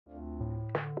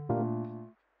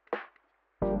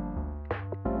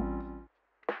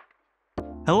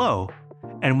Hello,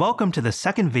 and welcome to the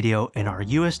second video in our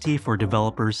USD for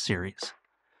Developers series.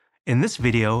 In this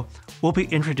video, we'll be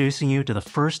introducing you to the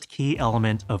first key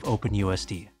element of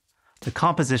OpenUSD, the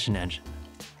composition engine.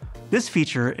 This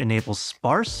feature enables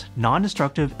sparse,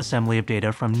 non-destructive assembly of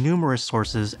data from numerous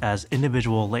sources as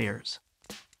individual layers.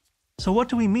 So what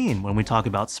do we mean when we talk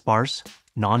about sparse,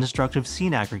 non-destructive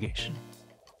scene aggregation?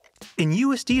 In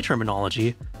USD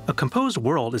terminology, a composed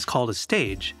world is called a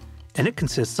stage, and it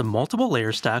consists of multiple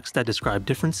layer stacks that describe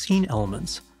different scene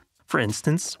elements. For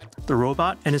instance, the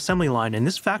robot and assembly line in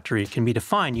this factory can be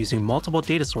defined using multiple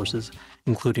data sources,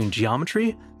 including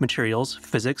geometry, materials,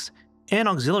 physics, and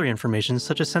auxiliary information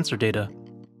such as sensor data.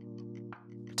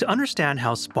 To understand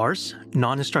how sparse,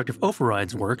 non-destructive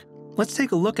overrides work, let's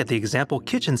take a look at the example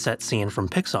kitchen set scene from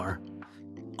Pixar.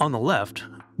 On the left,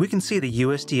 we can see the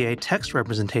USDA text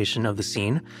representation of the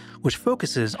scene, which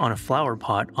focuses on a flower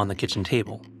pot on the kitchen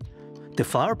table. The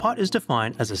flower pot is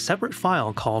defined as a separate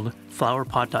file called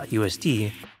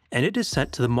flowerpot.usd, and it is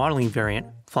sent to the modeling variant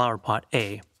flowerpot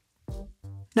A.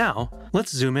 Now,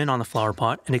 let's zoom in on the flower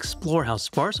pot and explore how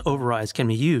sparse overrides can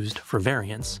be used for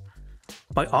variants.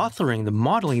 By authoring the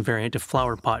modeling variant to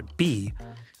flowerpot B,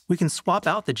 we can swap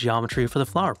out the geometry for the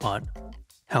flower pot.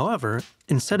 However,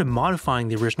 instead of modifying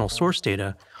the original source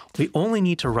data, we only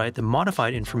need to write the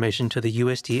modified information to the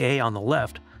USDA on the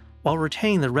left while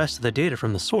retaining the rest of the data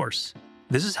from the source.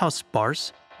 This is how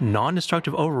sparse,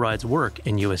 non-destructive overrides work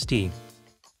in USD.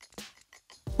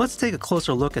 Let's take a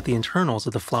closer look at the internals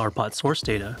of the flowerpot source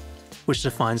data, which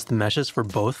defines the meshes for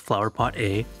both flowerpot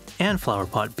A and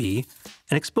flowerpot B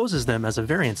and exposes them as a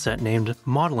variant set named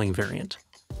modeling variant.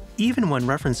 Even when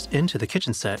referenced into the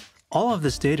kitchen set, all of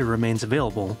this data remains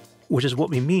available, which is what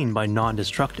we mean by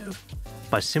non-destructive.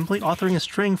 By simply authoring a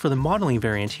string for the modeling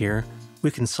variant here,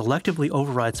 we can selectively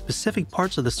override specific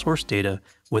parts of the source data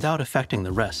without affecting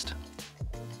the rest.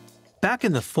 Back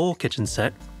in the full kitchen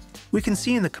set, we can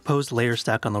see in the composed layer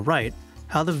stack on the right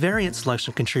how the variant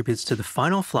selection contributes to the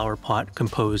final flower pot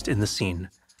composed in the scene.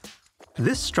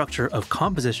 This structure of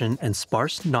composition and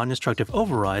sparse non-destructive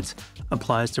overrides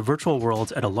applies to virtual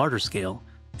worlds at a larger scale,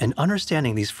 and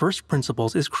understanding these first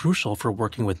principles is crucial for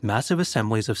working with massive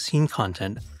assemblies of scene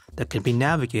content that can be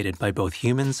navigated by both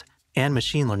humans and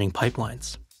machine learning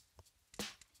pipelines.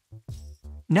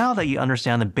 Now that you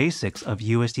understand the basics of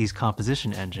USD's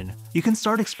composition engine, you can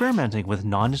start experimenting with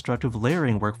non-destructive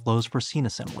layering workflows for scene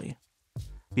assembly.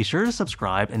 Be sure to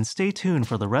subscribe and stay tuned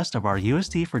for the rest of our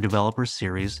USD for Developers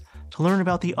series to learn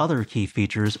about the other key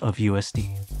features of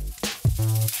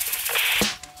USD.